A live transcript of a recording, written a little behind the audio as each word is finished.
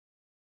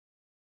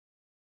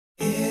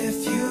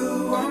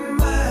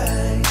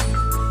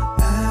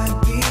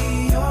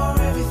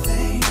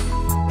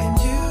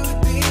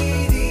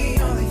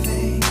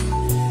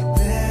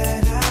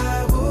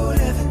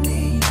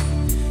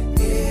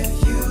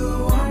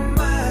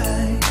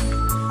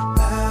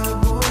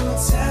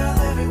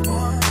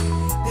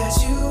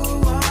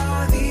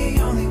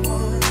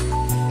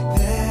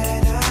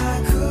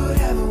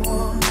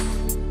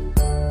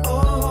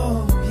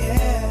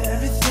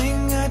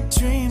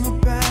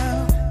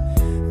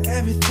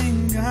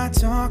everything I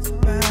talk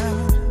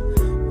about.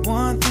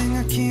 One thing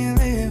I can't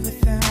live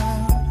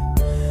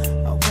without.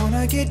 I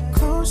wanna get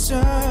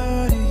closer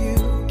to you.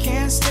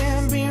 Can't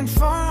stand being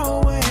far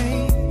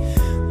away,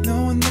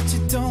 knowing that you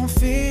don't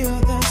feel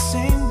the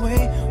same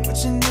way.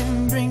 Watching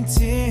them bring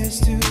tears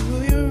to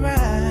your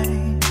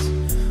eyes.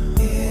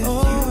 If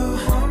you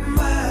were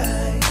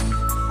mine,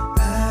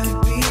 I'd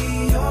be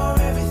your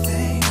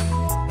everything,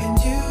 and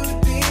you'd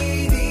be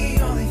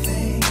the only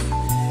thing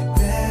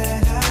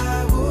that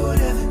I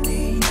would ever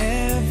need.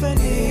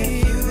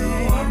 If you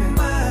were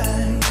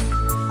mine,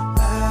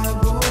 I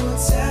would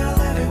tell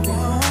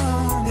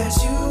everyone that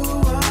you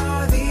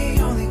are the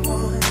only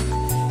one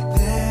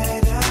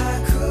that I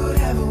could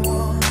ever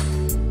want.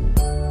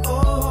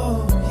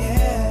 Oh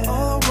yeah.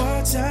 All the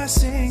words I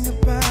sing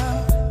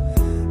about,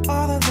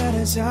 all the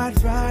letters I'd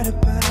write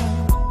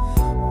about,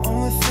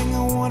 only thing I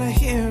wanna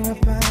hear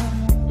about.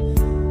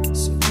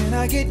 So when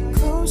I get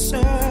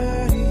closer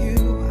to you,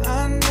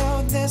 I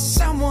know there's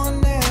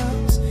someone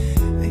else,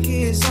 but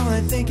he is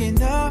only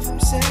thinking of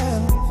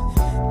himself.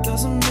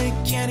 Doesn't make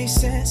any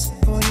sense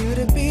for you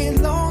to be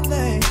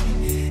lonely.